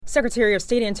Secretary of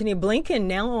State Antony Blinken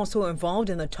now also involved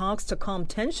in the talks to calm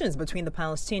tensions between the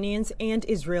Palestinians and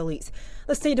Israelis.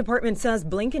 The State Department says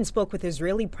Blinken spoke with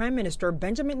Israeli Prime Minister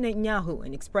Benjamin Netanyahu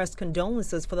and expressed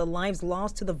condolences for the lives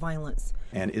lost to the violence.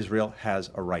 And Israel has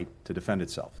a right to defend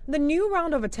itself. The new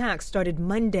round of attacks started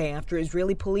Monday after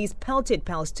Israeli police pelted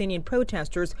Palestinian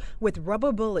protesters with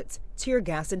rubber bullets, tear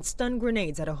gas, and stun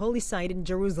grenades at a holy site in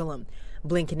Jerusalem.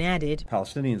 Blinken added,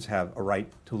 Palestinians have a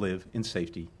right to live in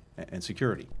safety and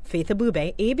security. Faith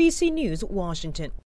Abubey, ABC News, Washington.